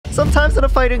Sometimes in a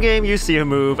fighting game, you see a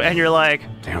move and you're like,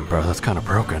 damn bro, that's kind of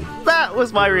broken. That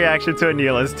was my reaction to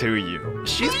Anila's 2U.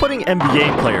 She's putting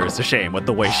NBA players to shame with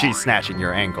the way she's snatching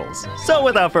your ankles. So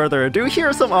without further ado, here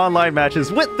are some online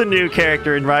matches with the new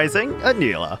character in Rising,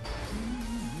 Anila.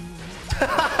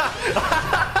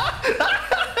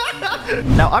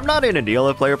 Now, I'm not an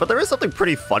Anila player, but there is something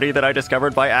pretty funny that I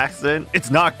discovered by accident. It's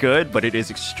not good, but it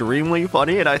is extremely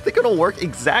funny, and I think it'll work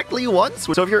exactly once.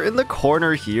 So if you're in the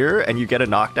corner here and you get a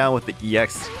knockdown with the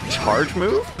EX charge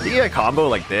move, you get a combo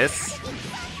like this.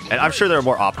 And I'm sure there are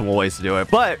more optimal ways to do it,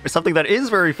 but something that is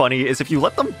very funny is if you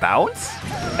let them bounce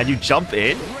and you jump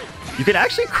in, you can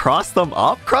actually cross them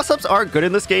up. Cross-ups aren't good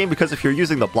in this game because if you're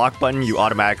using the block button, you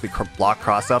automatically block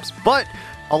cross-ups, but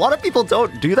a lot of people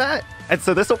don't do that. And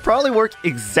so this will probably work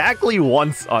exactly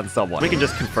once on someone. We can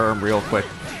just confirm real quick.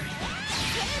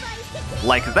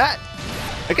 Like that.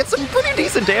 I get some pretty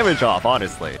decent damage off,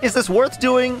 honestly. Is this worth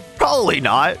doing? Probably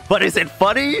not. But is it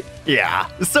funny? Yeah.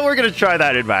 So we're gonna try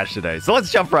that in match today. So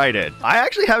let's jump right in. I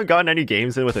actually haven't gotten any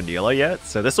games in with Anila yet,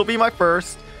 so this will be my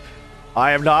first.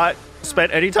 I have not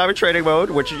spent any time in training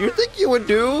mode, which you think you would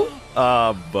do.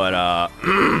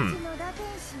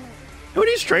 Who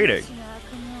needs trading?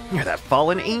 You're that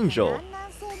fallen angel.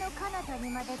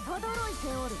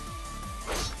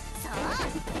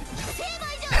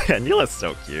 Anila's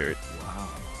so cute. Wow,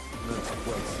 that's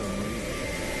quite some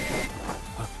meaning.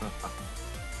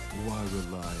 Why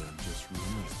rely on just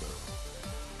rumors,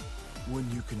 though? When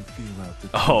you can feel out the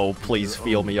Oh, please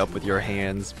feel me up with your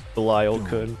hands,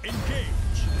 Belial-kun.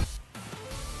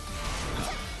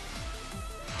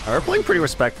 We're playing pretty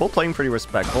respectful,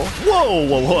 Whoa,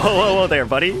 whoa, whoa, whoa, whoa there,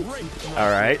 buddy.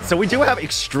 All right, so we do have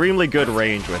extremely good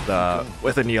range with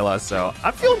Anila, so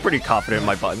I'm feeling pretty confident in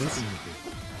my buttons.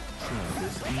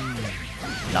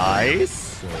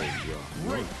 Nice.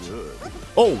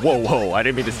 Oh, whoa, whoa, I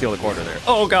didn't mean to steal the corner there.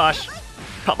 Oh, gosh.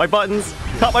 Caught my buttons.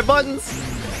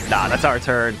 Nah, that's our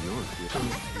turn.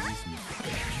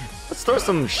 Let's throw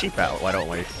some sheep out, why don't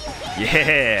we?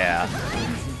 Yeah.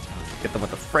 Get them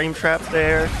with the frame trap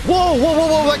there. Whoa, whoa, whoa,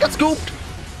 whoa, I got scooped.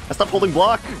 I stopped holding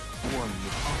block.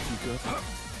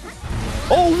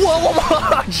 Oh, whoa, whoa,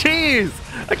 whoa, jeez.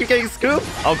 I keep getting scooped.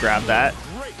 I'll grab that.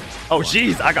 Oh,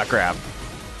 jeez, I got grabbed.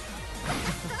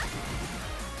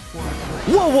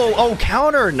 Whoa, whoa, oh,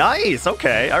 counter, nice.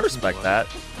 Okay, I respect that.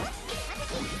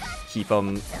 Keep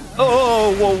them.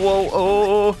 Oh, whoa, whoa,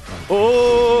 oh,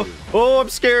 oh, oh, I'm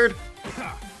scared.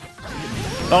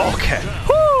 Okay.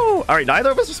 Woo! All right, neither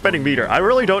of us are spending meter. I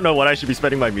really don't know what I should be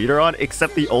spending my meter on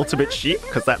except the ultimate sheep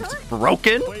because that's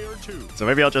broken. So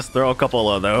maybe I'll just throw a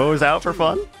couple of those out for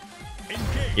fun.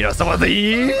 You know, some of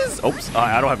these. Oops,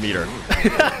 I don't have meter.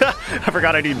 I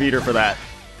forgot I need meter for that.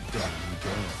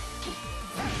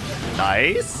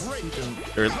 Nice.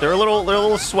 They're a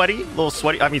little sweaty,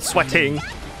 I mean sweating.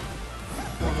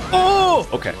 Oh,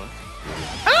 okay.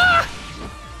 Ah!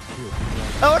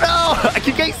 Oh no! I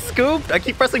keep getting scooped. I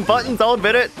keep pressing buttons. I'll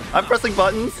admit it. I'm pressing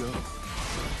buttons.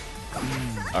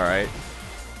 All right.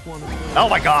 Oh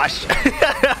my gosh. All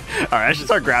right, I should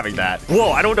start grabbing that.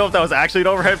 Whoa, I don't know if that was actually an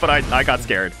overhead, but I got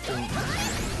scared.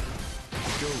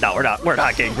 No, we're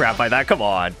not getting grabbed by that. Come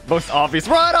on. Most obvious.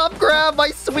 Run up, grab. My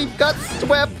sweep got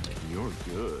swept. You're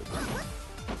good.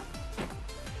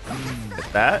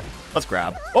 Hit that. Let's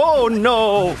grab. Oh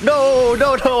no. No,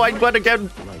 no, no. I went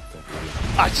again.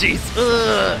 Ah, jeez.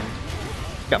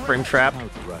 Got frame trap.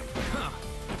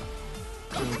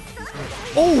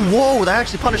 Oh, whoa. That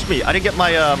actually punished me. I didn't get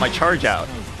my my charge out.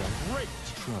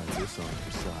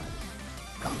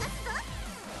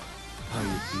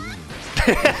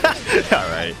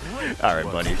 All right,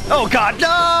 buddy. Oh god, no!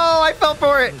 I fell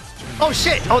for it. Oh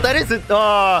shit! Oh, that isn't.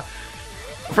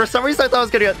 For some reason I thought I was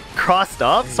gonna get crossed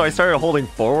up, so I started holding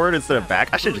forward instead of back.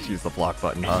 I should just use the block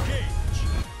button, huh?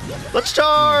 Let's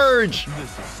charge!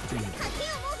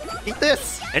 Eat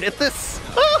this and hit this.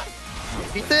 Ah!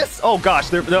 Eat this. Oh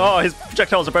gosh, oh, his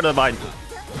projectiles are better than mine.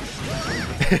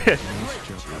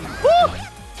 Woo!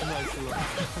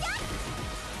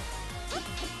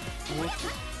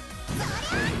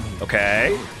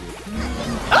 Okay.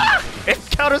 Ah! It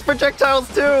counters projectiles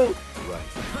too.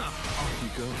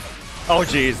 Oh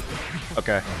jeez.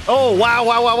 Okay. Oh wow,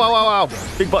 wow, wow, wow, wow, wow.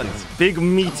 Big buttons. Big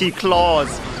meaty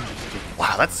claws.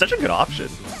 Wow, that's such a good option.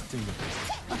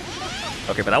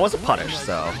 Okay, but that wasn't punished,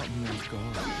 so.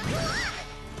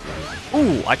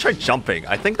 Ooh, I tried jumping.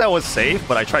 I think that was safe,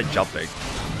 but I tried jumping.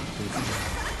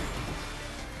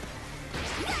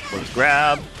 Let's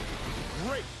grab.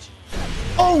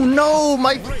 Oh no,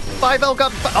 my 5L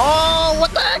got. Oh,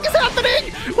 what the heck is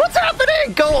happening? What's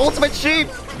happening? Go, ultimate sheep.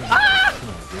 Ah!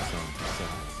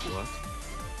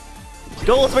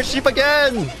 No, it's my sheep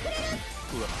again!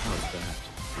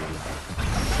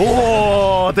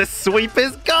 Oh, this sweep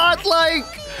is godlike!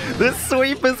 This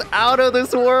sweep is out of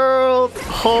this world!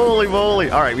 Holy moly.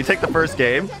 Alright, we take the first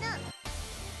game.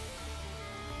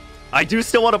 I do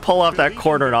still want to pull off that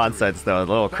corner nonsense, though. A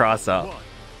little cross-up.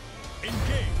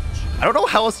 I don't know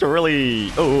how else to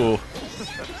really... Oh.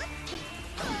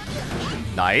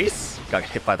 Nice. Got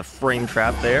hit by the frame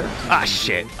trap there. Ah,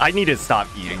 shit. I need to stop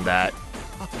eating that.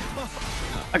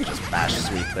 I can just mash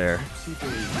sweep there.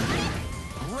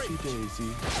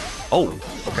 Oh,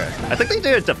 okay. I think they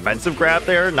did a defensive grab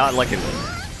there, not like an...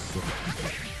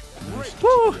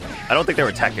 Woo! I don't think they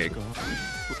were teching.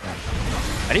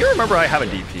 I need to remember I have a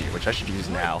DP, which I should use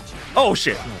now. Oh,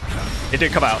 shit. It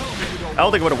did come out. I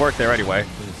don't think it would have worked there anyway.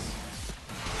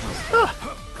 Ah.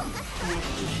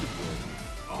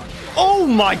 Oh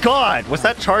my god! Was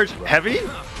that charge heavy?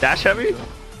 Dash heavy?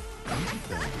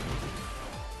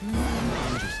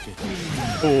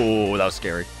 Oh, that was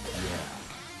scary.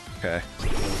 Okay.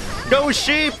 Go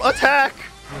sheep! Attack!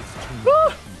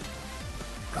 Woo!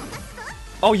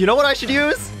 Oh, you know what I should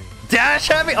use? Dash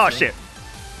heavy! Oh shit!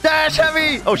 Dash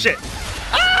heavy! Oh shit!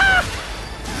 Ah!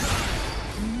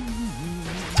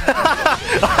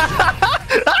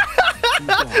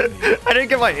 I didn't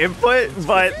get my input,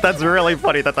 but that's really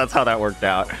funny that that's how that worked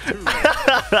out.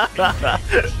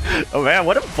 Oh man,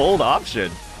 what a bold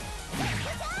option.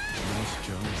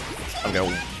 I'm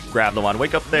gonna grab the one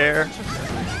wake up there.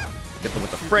 Get them with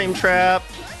the frame trap.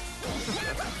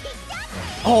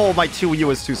 Oh, my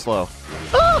 2U is too slow.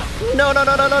 Oh, no, no,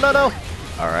 no, no, no, no, no.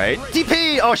 All right.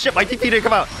 DP! Oh shit, my DP didn't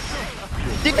come out.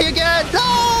 DP again!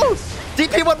 No!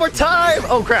 DP one more time!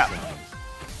 Oh crap.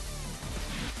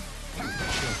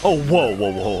 Oh, whoa,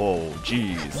 whoa, whoa, whoa.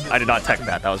 Jeez. I did not tech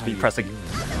that. That was me pressing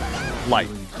light.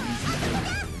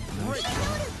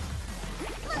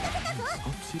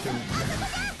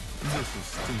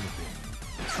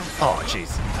 Oh,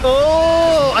 jeez.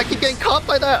 Oh, I keep getting caught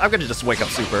by that. I'm gonna just wake up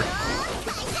super.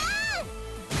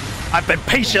 I've been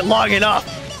patient long enough.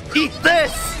 Eat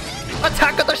this!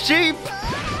 Attack of the sheep!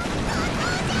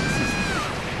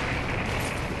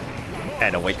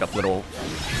 And a wake up little...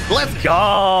 Let's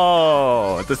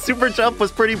go! The super jump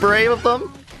was pretty brave of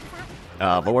them.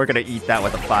 But we're gonna eat that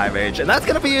with a 5H, and that's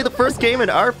gonna be the first game in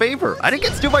our favor. I didn't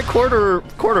get to do my quarter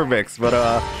mix, but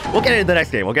we'll get it in the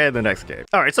next game. We'll get it in the next game.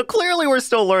 All right, so clearly we're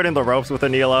still learning the ropes with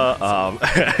Anila.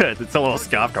 It's a little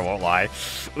scuffed, I won't lie.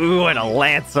 Ooh, and a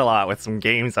Lancelot with some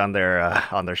games on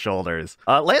their shoulders.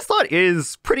 Lancelot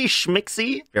is pretty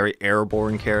schmixy, very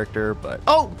airborne character, but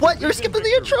oh, what? You're skipping the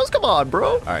intros? Come on,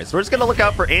 bro. All right, so we're just gonna look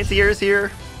out for anti-airs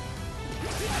here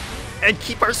and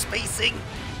keep our spacing.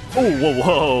 Oh, whoa,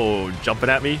 whoa, jumping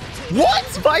at me. What?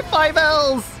 My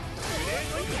 5Ls!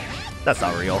 That's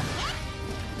not real.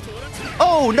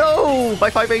 Oh, no! My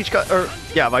 5H got, or,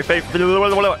 yeah, my 5,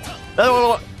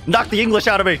 knock the English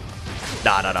out of me.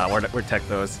 Nah, we're tech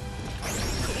those.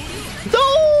 No!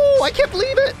 I can't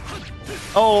believe it!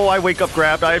 Oh, I wake up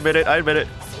grabbed, I admit it.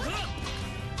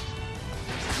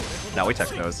 Now we tech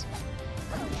those.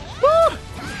 Woo!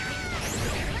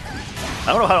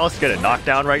 I don't know how else to get a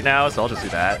knockdown right now, so I'll just do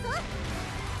that.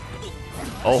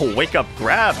 Oh, wake up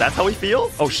grab. That's how we feel?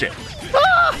 Oh, shit.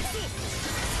 Ah!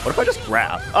 What if I just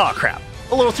grab? Oh, crap.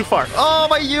 A little too far. Oh,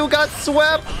 my U got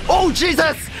swept. Oh,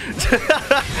 Jesus.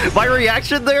 My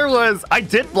reaction there was, I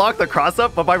did block the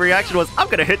cross-up, but my reaction was, I'm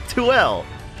going to hit 2L.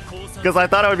 Because I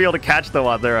thought I would be able to catch them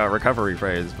on their recovery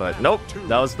phase, but nope.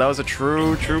 That was a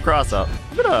true cross-up.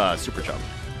 I'm going to super jump.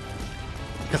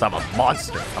 Because I'm a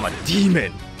monster. I'm a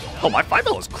demon. Oh, my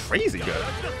 5L is crazy good.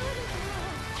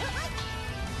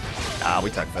 Ah, we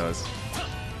tech those.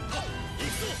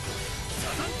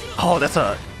 Oh, it's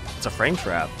a frame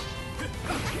trap.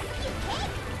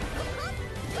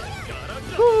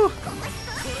 Woo.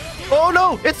 Oh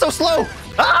no, it's so slow.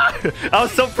 Ah! I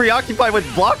was so preoccupied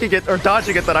with blocking it or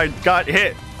dodging it that I got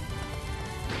hit.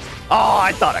 Oh,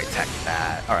 I thought I teched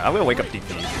that. All right, I'm gonna wake up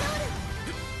DP.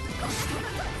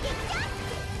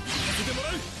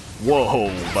 Whoa,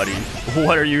 buddy.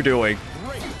 What are you doing?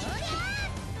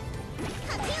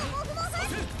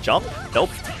 Jump? Nope.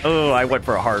 Oh, I went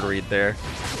for a hard read there.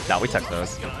 Now we tech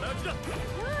those.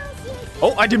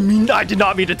 Oh, I did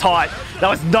not mean to taunt. That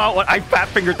was not what I fat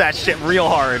fingered that shit real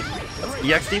hard.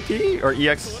 EXDP or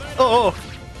EX? Oh,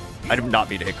 I did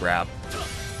not mean to hit grab.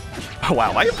 Oh,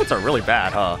 wow, my inputs are really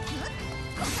bad, huh?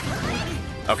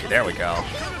 Okay, there we go.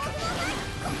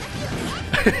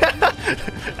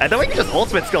 And then we can just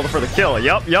ultimate skill for the kill.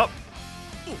 Yup.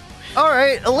 All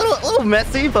right, a little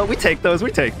messy, but we take those.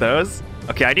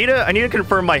 Okay, I need to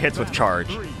confirm my hits with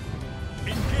charge.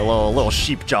 A little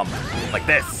sheep jump like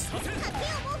this.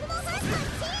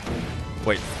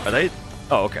 Wait, are they?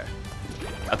 Oh, okay.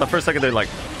 At the first second, they like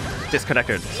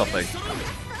disconnected something.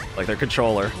 Like their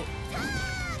controller.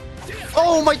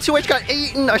 Oh, my 2H got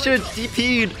eaten! I should have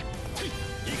DP'd.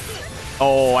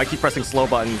 Oh, I keep pressing slow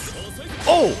buttons.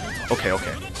 Oh! Okay,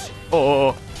 okay.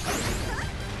 Oh.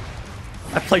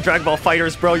 I play Dragon Ball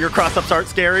Fighters, bro. Your cross-ups aren't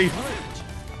scary.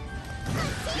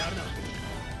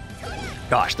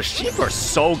 Gosh, the sheep are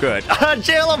so good.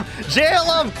 Jail him! Jail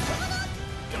him!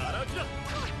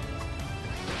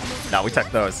 Now we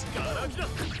tech those.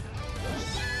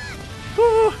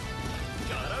 Woo.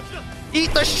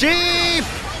 Eat the sheep!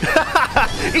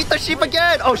 Eat the sheep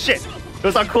again! Oh shit! It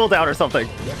was on cooldown or something.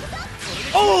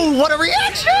 Oh, what a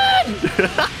reaction!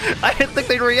 I didn't think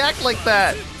they'd react like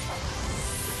that.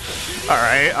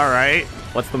 Alright, alright.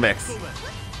 What's the mix?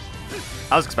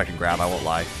 I was expecting grab, I won't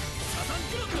lie.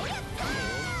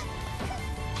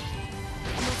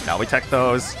 Now we tech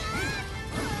those.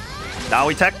 Now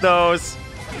we tech those.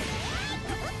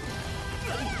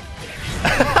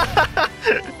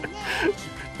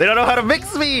 They don't know how to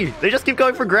mix me! They just keep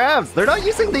going for grabs. They're not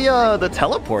using the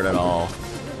teleport at all.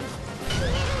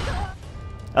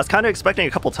 I was kind of expecting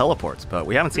a couple teleports, but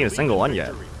we haven't seen a single one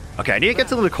yet. Okay, I need to get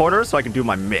to the corner so I can do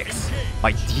my mix.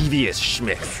 My devious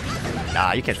schmix.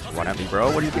 Nah, you can't just run at me,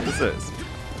 bro. What do you think this is?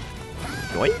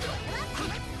 Yoink?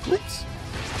 Oops.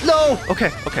 No!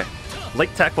 Okay, okay.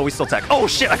 Late tech, but we still tech. Oh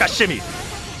shit, I got shimmied.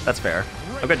 That's fair.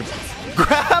 I'm going to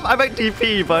grab. I might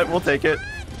DP, but we'll take it.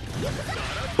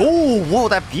 Oh, whoa,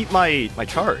 that beat my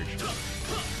charge.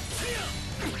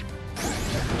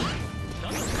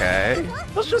 Okay.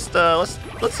 Let's just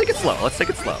let's take it slow. Let's take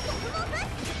it slow.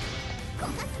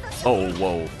 Oh,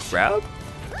 whoa. Grab?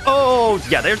 Oh,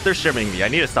 yeah, they're shimming me. I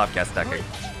need to stop guest decking.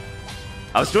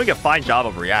 I was doing a fine job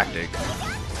of reacting.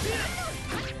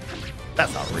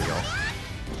 That's not real.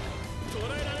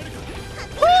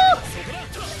 Woo!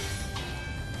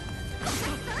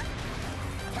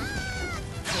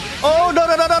 Oh, no,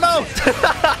 no, no, no, no!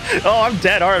 Oh, I'm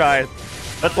dead, aren't I?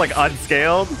 That's like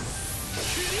unscaled.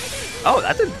 Oh,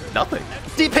 that did nothing.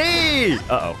 DP!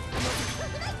 Uh-oh.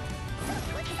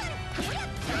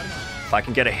 If I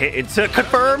can get a hit into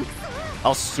confirm,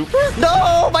 I'll super?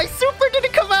 No, my super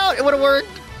didn't come out. It would have worked.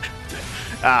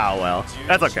 Ah, well,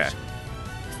 that's okay.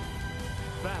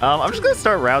 I'm just gonna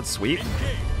start round sweep.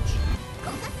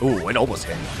 Ooh, it almost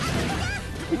hit.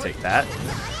 We take that.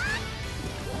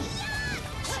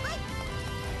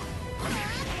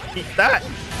 Eat that.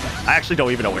 I actually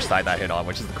don't even know which side that hit on,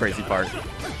 which is the crazy part.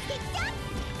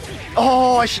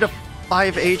 Oh, I should have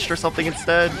 5H'd or something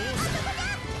instead.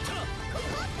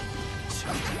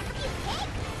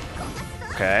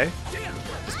 Okay.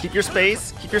 Just keep your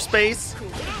space. Keep your space.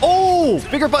 Oh,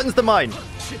 bigger buttons than mine.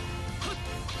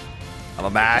 I'm a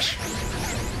mash.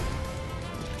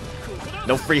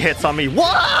 No free hits on me.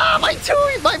 Wow, my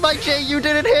JU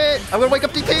didn't hit. I'm gonna wake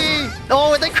up DP.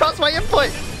 Oh, and they crossed my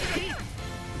input.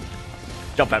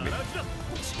 Jump at me.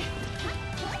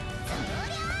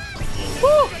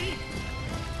 Woo.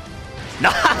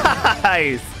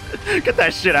 Nice. Get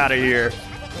that shit out of here.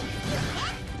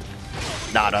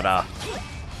 Nah, nah, nah.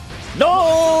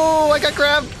 No, I got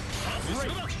grabbed.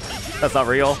 That's not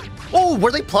real. Oh,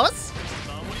 were they plus?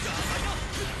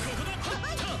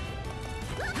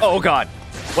 Oh god.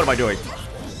 What am I doing?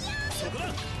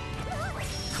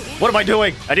 What am I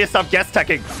doing? I need to stop guest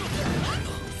teching.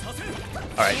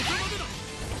 Alright.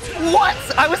 What?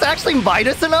 I was actually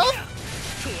minus enough?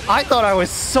 I thought I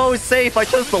was so safe. I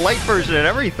chose the light version and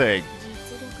everything.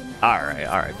 Alright,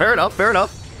 alright. Fair enough, fair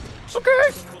enough.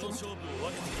 Okay.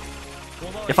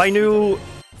 If I knew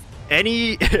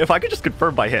any... If I could just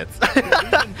confirm my hits.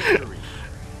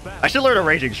 I should learn a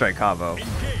Raging Strike combo.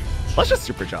 Let's just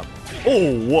super jump.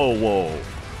 Oh, whoa, whoa.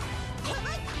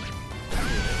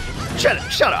 Shut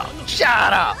up, shut up,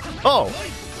 shut up. Oh.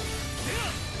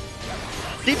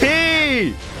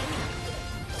 DP!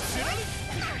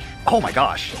 Oh my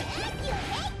gosh.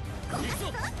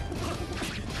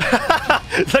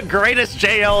 The greatest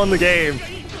JL in the game.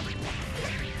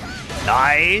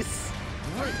 Nice.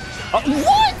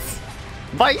 What?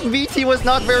 My VT was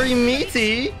not very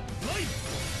meaty.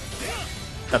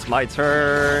 That's my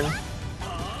turn.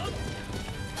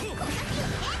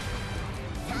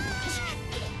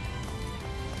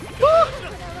 Woo!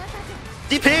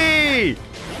 DP!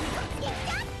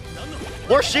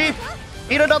 More sheep!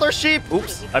 Eat another sheep!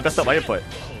 Oops, I messed up my input.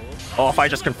 Oh, if I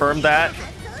just confirmed that.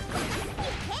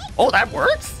 Oh, that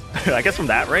works? I guess from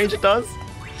that range it does.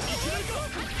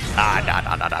 Ah,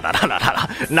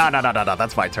 no,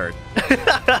 that's my turn.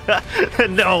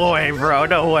 No way, bro,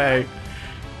 no way.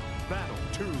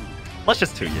 Let's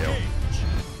just 2 you.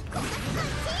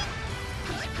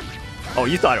 Oh,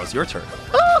 you thought it was your turn.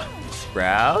 Ah!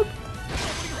 Grab.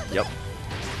 Yep.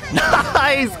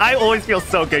 Nice! I always feel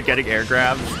so good getting air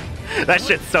grabs. That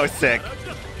shit's so sick.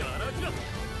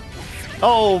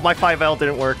 Oh, my 5L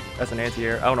didn't work as an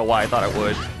anti-air. I don't know why I thought it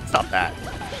would. Stop that.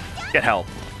 Get help.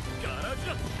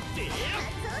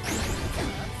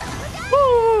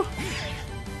 Woo!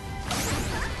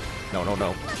 No, no,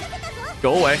 no.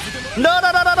 Go away. No,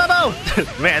 no, no, no, no, no!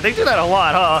 Man, they do that a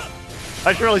lot, huh?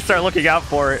 I should really start looking out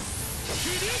for it.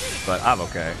 But I'm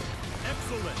okay.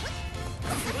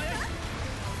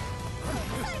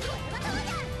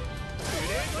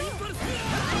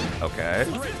 Okay.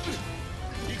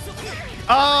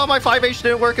 Oh, my 5H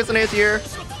didn't work as an anti-air.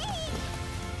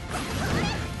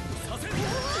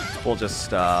 We'll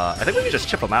just, I think we can just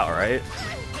chip him out, right?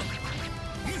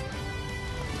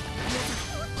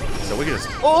 So we can just...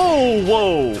 Oh,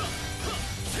 whoa!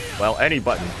 Well, any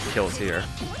button kills here.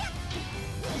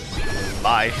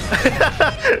 Bye.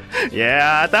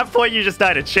 Yeah, at that point you just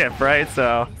die to chip, right?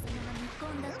 So...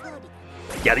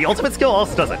 Yeah, the ultimate skill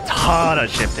also does a ton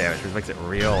of chip damage, which makes it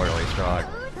really strong.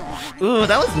 Ooh,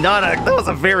 that was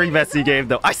a very messy game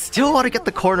though. I still want to get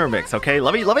the corner mix, okay?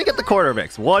 Let me get the corner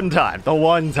mix one time. The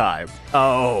one time.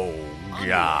 Oh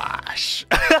gosh.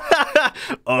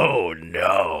 Oh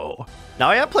no. Now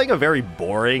I am playing a very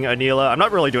boring Anila. I'm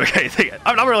not really doing anything.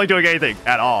 I'm not really doing anything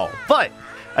at all. But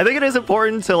I think it is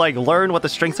important to like learn what the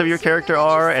strengths of your character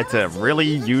are and to really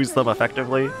use them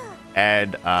effectively.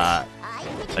 And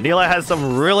Anila has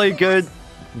some really good.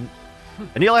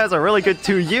 Anila has a really good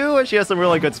 2U, and she has some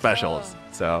really good specials.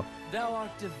 So. Thou art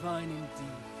divine indeed.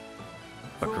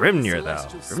 But Grimnir though,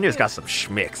 Grimnir's got some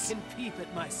schmicks. Can peep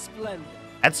at my splendor.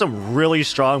 And some really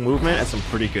strong movement and some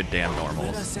pretty good damn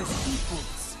normals.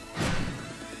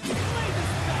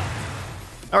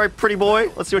 All right, pretty boy,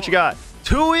 let's see what you got.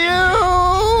 2U!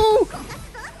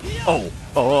 Oh,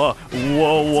 whoa,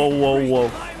 whoa, whoa,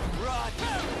 whoa.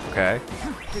 Okay.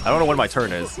 I don't know when my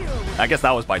turn is. I guess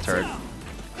that was my turn.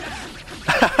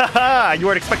 You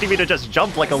weren't expecting me to just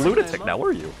jump like a lunatic now,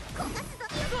 were you?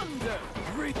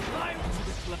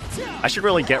 I should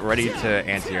really get ready to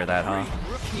anti-air that, huh?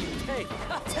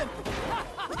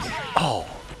 Oh.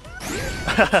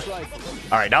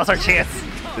 Alright, now's our chance.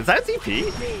 Is that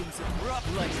TP?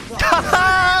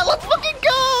 Let's fucking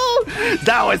go!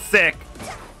 That was sick!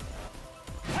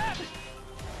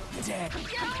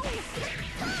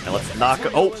 Now let's knock...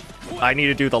 Oh! I need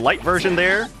to do the light version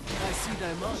there.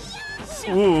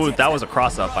 Ooh, that was a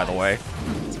cross-up, by the way.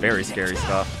 It's very scary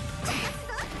stuff.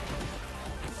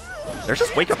 There's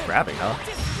just wake-up grabbing, huh?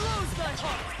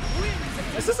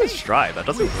 This isn't stride. That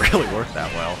doesn't really work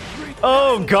that well.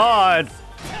 Oh, God!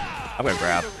 I'm gonna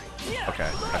grab. Okay,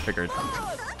 I figured.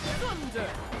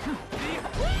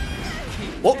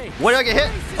 Whoa, what did I get hit?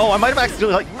 Oh, I might have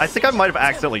accidentally... I think I might have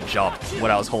accidentally jumped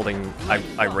when I was holding...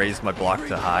 I raised my block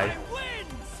to high.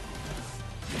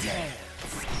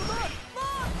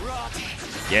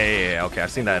 Yeah, okay,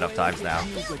 I've seen that enough times now.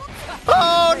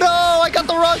 Oh no, I got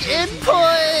the wrong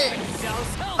input!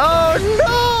 Oh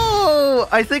no!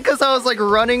 I think because I was like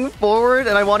running forward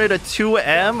and I wanted a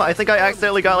 2M, I think I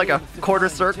accidentally got like a quarter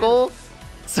circle.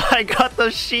 So I got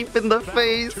the sheep in the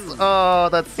face. Oh,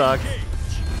 that sucks.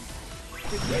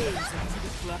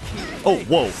 Oh,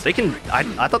 whoa, they can...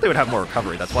 I thought they would have more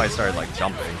recovery, that's why I started like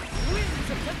jumping.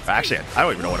 Actually, I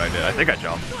don't even know what I did. I think I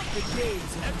jumped.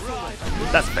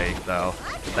 That's fake, though.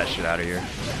 Get that shit out of here.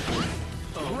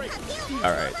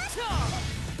 Alright.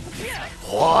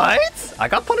 What? I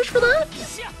got punished for that?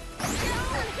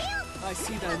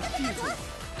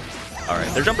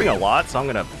 Alright, they're jumping a lot, so I'm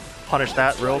gonna punish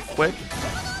that real quick.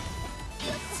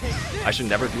 I should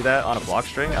never do that on a block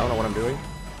string. I don't know what I'm doing.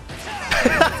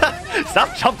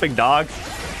 Stop jumping, dog.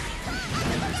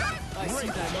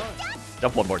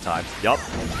 Jump one more time. Yup.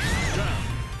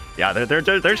 Yeah, they're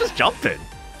just jumping.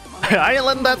 I ain't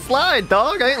letting that slide,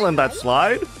 dog. I ain't letting that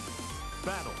slide.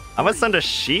 I'm gonna send a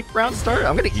sheep round start.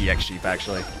 I'm gonna EX sheep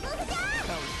actually.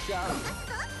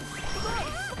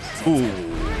 Ooh.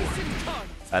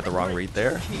 I had the wrong read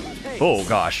there. Oh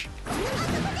gosh.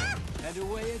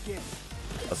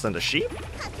 Let's send a sheep.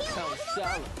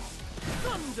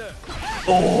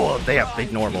 Oh, they have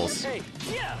big normals.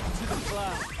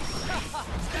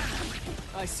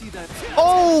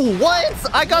 Oh,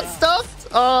 what? I got stuffed?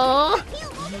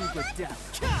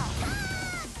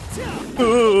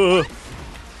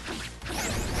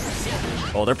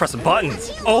 Oh, they're pressing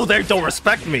buttons. Oh, they don't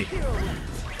respect me.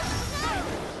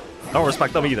 I don't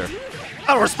respect them either.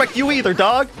 I don't respect you either,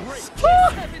 dog.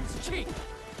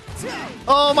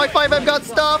 Oh, my 5M got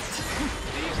stuffed.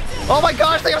 Oh my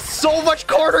gosh, they have so much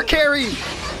corner carry.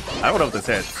 I don't know if this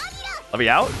hits. Let me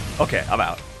out? Okay, I'm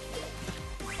out.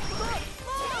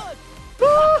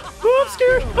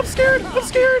 scared. I'm scared. I'm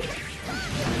scared.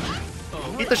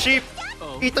 Eat the sheep.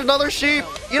 Eat another sheep.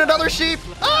 Eat another sheep.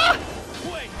 Ah!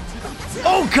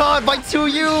 Oh god, my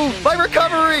 2U. My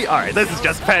recovery. All right, this is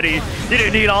just petty. You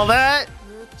didn't need all that.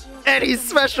 Any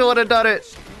special would have done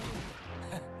it.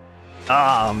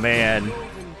 Oh man.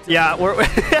 Yeah,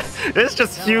 it's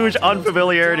just huge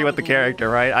unfamiliarity with the character,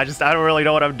 right? I don't really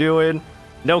know what I'm doing.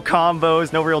 No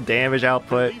combos, no real damage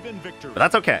output. But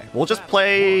that's okay. We'll just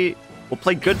play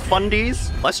good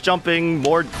fundies, less jumping,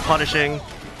 more punishing.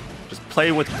 Just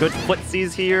play with good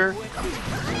footsies here.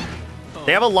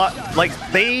 They have a lot, like,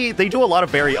 they do a lot of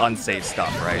very unsafe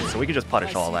stuff, right? So we can just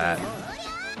punish all that.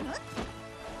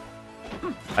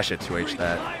 I should 2H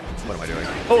that. What am I doing?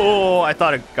 Oh, I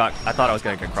thought I was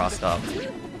gonna get crossed up.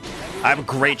 I have a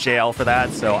great JL for that,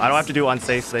 so I don't have to do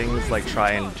unsafe things like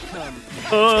try and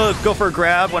go for a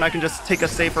grab when I can just take a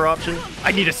safer option.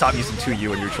 I need to stop using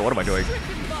 2U in neutral. What am I doing?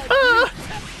 Ah!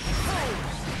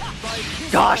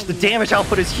 Gosh, the damage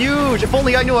output is huge. If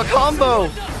only I knew a combo.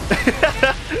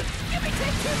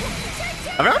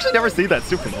 I've actually never seen that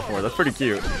super before. That's pretty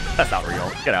cute. That's not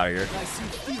real. Get out of here.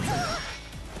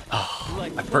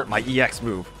 Oh, I burnt my EX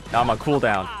move. Now I'm on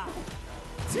cooldown.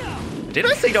 Did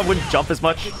I say I wouldn't jump as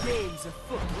much?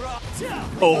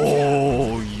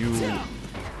 Oh,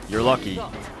 you're lucky.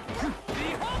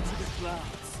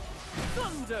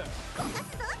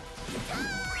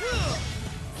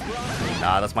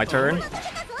 Nah, that's my turn.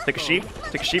 Take a sheep.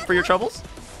 Take a sheep for your troubles.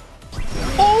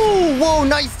 Oh, whoa,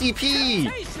 nice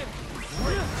DP.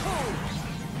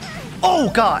 Oh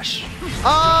gosh.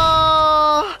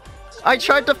 I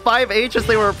tried to 5H as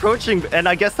they were approaching, and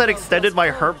I guess that extended my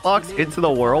hurt box into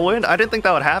the whirlwind. I didn't think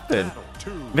that would happen.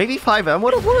 Maybe 5M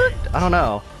would have worked? I don't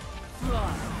know.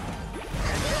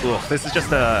 Ugh, this is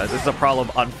a problem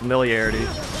of unfamiliarity.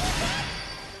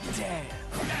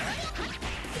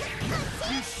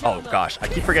 Oh gosh, I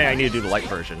keep forgetting I need to do the light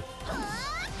version.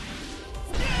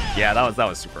 Yeah, that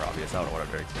was super obvious. I don't know what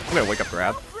I'm doing. I'm gonna wake up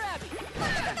grab.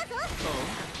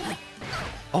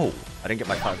 Oh, I didn't get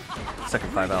my second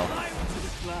 5L.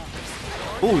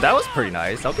 Ooh, that was pretty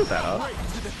nice. I'll give that up.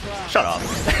 Shut up.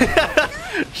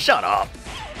 Shut up.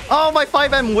 Oh, my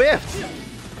 5M whiffed.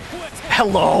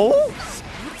 Hello?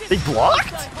 They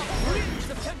blocked?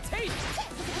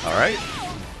 All right.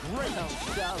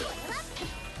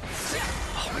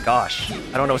 Oh my gosh.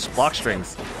 I don't know block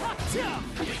strings.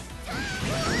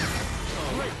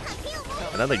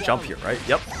 And then they jump here, right?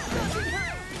 Yep.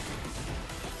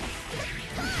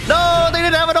 No, they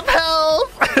didn't have enough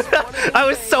health! I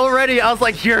was so ready. I was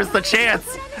like, here's the chance.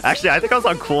 Actually, I think I was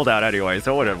on cooldown anyway,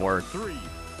 so it wouldn't work.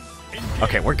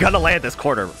 Okay, we're gonna land this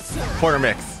quarter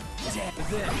mix.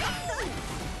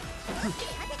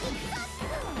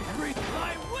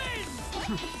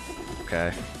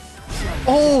 Okay.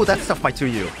 Oh, that stuffed my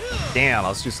 2U. Damn, I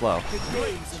was too slow.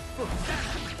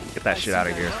 Get that shit out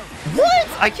of here. What?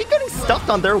 I keep getting stuffed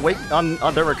on their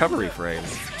on their recovery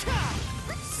frames.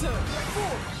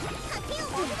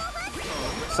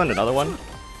 Send another one.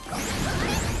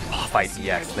 Oh, if I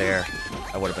EX there,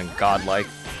 I would have been godlike.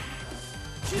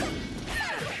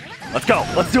 Let's go.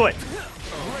 Let's do it.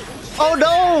 Oh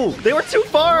no! They were too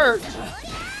far.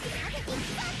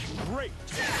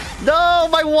 No,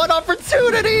 my one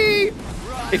opportunity.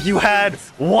 If you had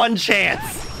one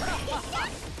chance.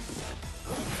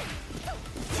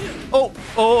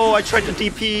 Oh, I tried to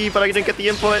DP, but I didn't get the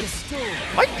input.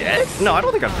 Am I dead? No, I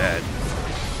don't think I'm dead.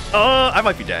 I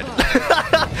might be dead.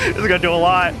 This is gonna do a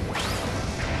lot.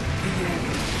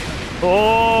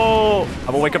 Oh, I'm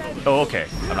gonna wake up. Oh, okay.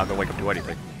 I'm not gonna wake up to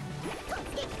anything.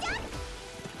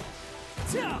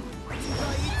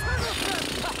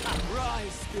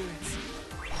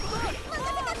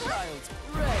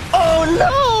 Oh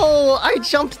no! I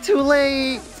jumped too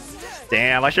late.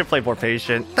 Damn, I should play more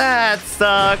patient. That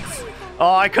sucks.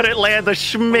 Oh, I couldn't land the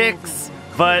schmicks.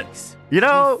 But, you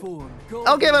know,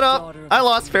 I'll give it up. I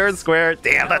lost fair and square.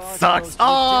 Damn, that sucks.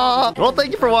 Oh, well,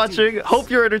 thank you for watching. Hope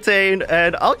you're entertained,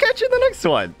 and I'll catch you in the next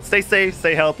one. Stay safe,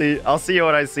 stay healthy. I'll see you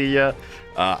when I see you.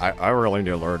 I really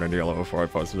need to learn Anila before I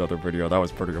post another video. That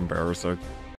was pretty embarrassing.